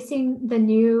embracing the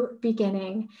new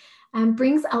beginning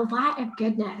brings a lot of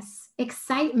goodness,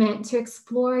 excitement to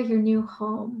explore your new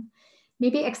home,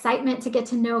 maybe excitement to get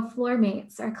to know floor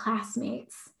mates or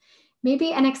classmates,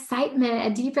 maybe an excitement, a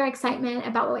deeper excitement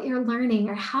about what you're learning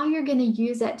or how you're going to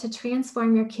use it to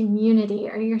transform your community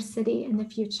or your city in the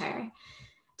future.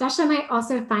 Dasha might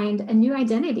also find a new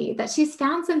identity, that she's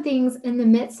found some things in the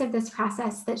midst of this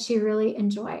process that she really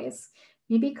enjoys.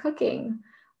 Maybe cooking,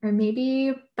 or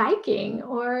maybe biking,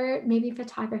 or maybe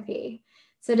photography.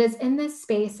 So it is in this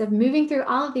space of moving through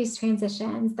all of these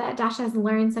transitions that Dasha has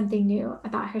learned something new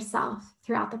about herself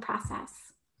throughout the process.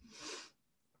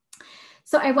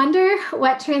 So I wonder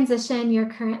what transition you're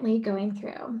currently going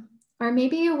through, or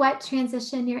maybe what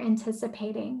transition you're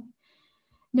anticipating.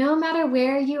 No matter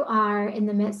where you are in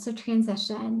the midst of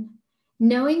transition,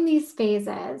 knowing these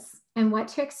phases and what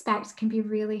to expect can be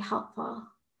really helpful.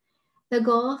 The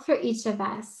goal for each of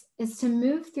us is to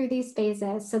move through these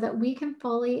phases so that we can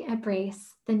fully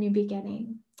embrace the new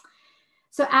beginning.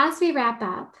 So as we wrap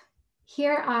up,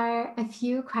 here are a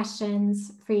few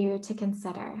questions for you to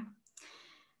consider.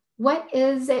 What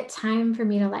is it time for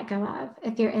me to let go of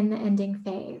if you're in the ending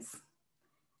phase?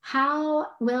 How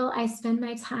will I spend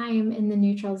my time in the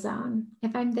neutral zone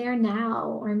if I'm there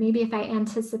now, or maybe if I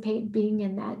anticipate being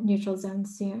in that neutral zone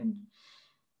soon?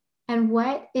 And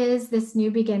what is this new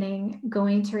beginning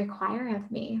going to require of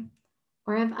me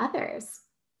or of others?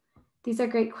 These are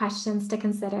great questions to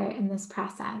consider in this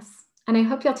process. And I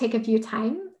hope you'll take a few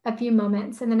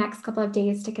moments in the next couple of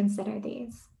days to consider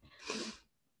these.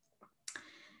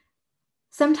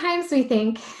 Sometimes we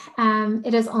think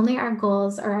it is only our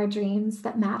goals or our dreams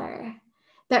that matter.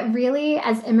 But really,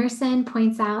 as Emerson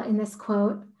points out in this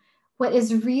quote, what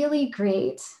is really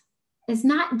great is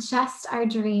not just our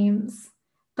dreams,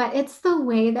 but it's the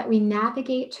way that we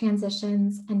navigate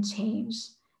transitions and change.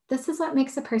 This is what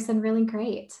makes a person really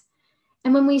great.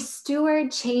 And when we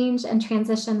steward change and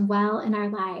transition well in our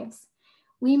lives,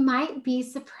 we might be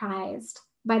surprised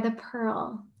by the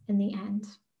pearl in the end.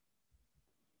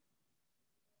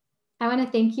 I want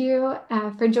to thank you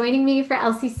for joining me for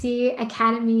LCC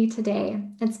Academy today.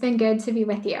 It's been good to be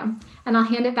with you. And I'll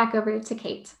hand it back over to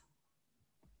Kate.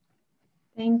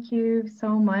 Thank you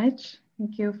so much.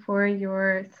 Thank you for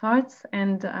your thoughts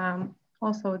and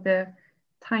also the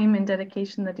time and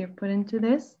dedication that you've put into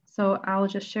this. So I'll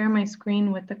just share my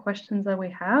screen with the questions that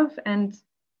we have, and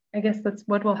I guess that's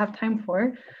what we'll have time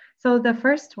for. So the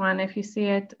first one, if you see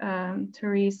it,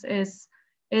 Terese,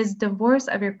 is divorce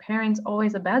of your parents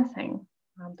always a bad thing?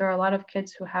 There are a lot of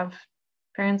kids who have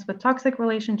parents with toxic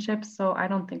relationships, so I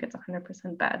don't think it's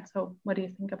 100% bad. So what do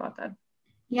you think about that?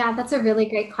 Yeah, that's a really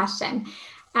great question.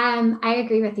 I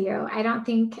agree with you. I don't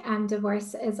think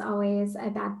divorce is always a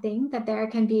bad thing, that there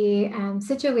can be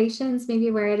situations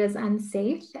maybe where it is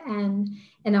unsafe and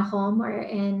in a home or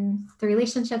in the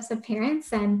relationships of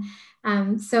parents. And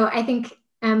so I think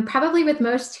probably with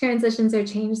most transitions or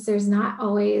change, there's not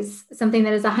always something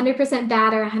that is 100%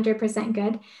 bad or 100%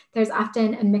 good. There's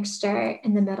often a mixture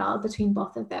in the middle between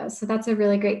both of those. So that's a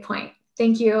really great point.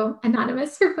 Thank you,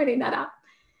 Anonymous, for pointing that out.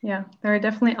 Yeah, there are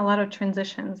definitely a lot of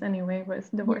transitions anyway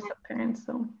with divorce of parents.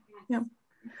 So, yeah.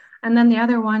 And then the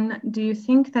other one, do you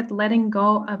think that letting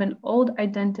go of an old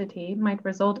identity might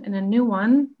result in a new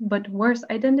one, but worse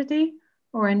identity,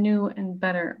 or a new and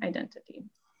better identity?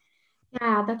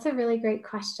 Yeah, that's a really great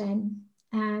question.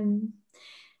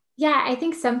 Yeah, I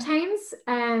think sometimes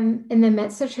in the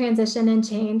midst of transition and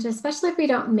change, especially if we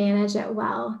don't manage it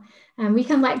well, we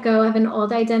can let go of an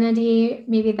old identity,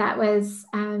 maybe that was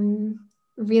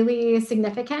really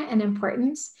significant and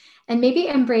important, and maybe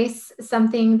embrace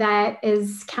something that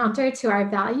is counter to our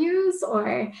values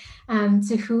or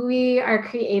to who we are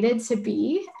created to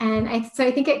be. And so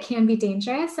I think it can be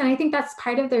dangerous. And I think that's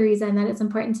part of the reason that it's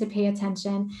important to pay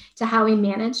attention to how we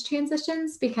manage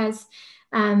transitions, because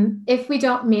if we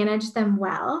don't manage them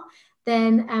well,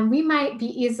 then we might be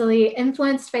easily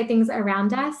influenced by things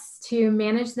around us to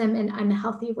manage them in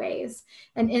unhealthy ways.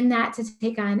 And in that, to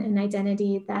take on an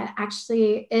identity that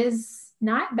actually is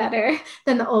not better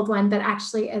than the old one, but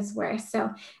actually is worse.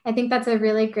 So I think that's a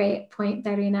really great point,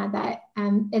 Darina, that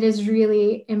it is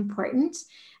really important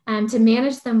to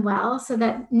manage them well, so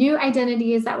that new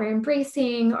identities that we're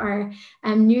embracing or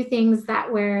new things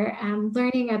that we're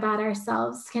learning about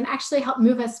ourselves can actually help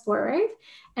move us forward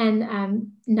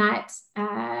and not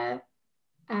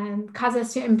cause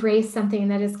us to embrace something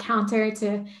that is counter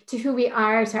to who we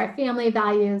are, to our family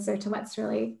values, or to what's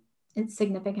really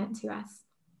significant to us.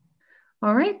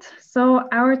 All right, so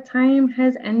our time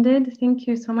has ended. Thank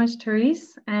you so much,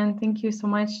 Terese, and thank you so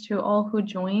much to all who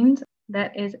joined.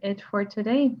 That is it for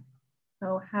today.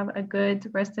 So have a good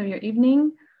rest of your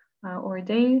evening or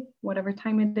day, whatever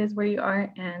time it is where you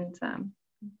are, and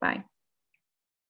bye.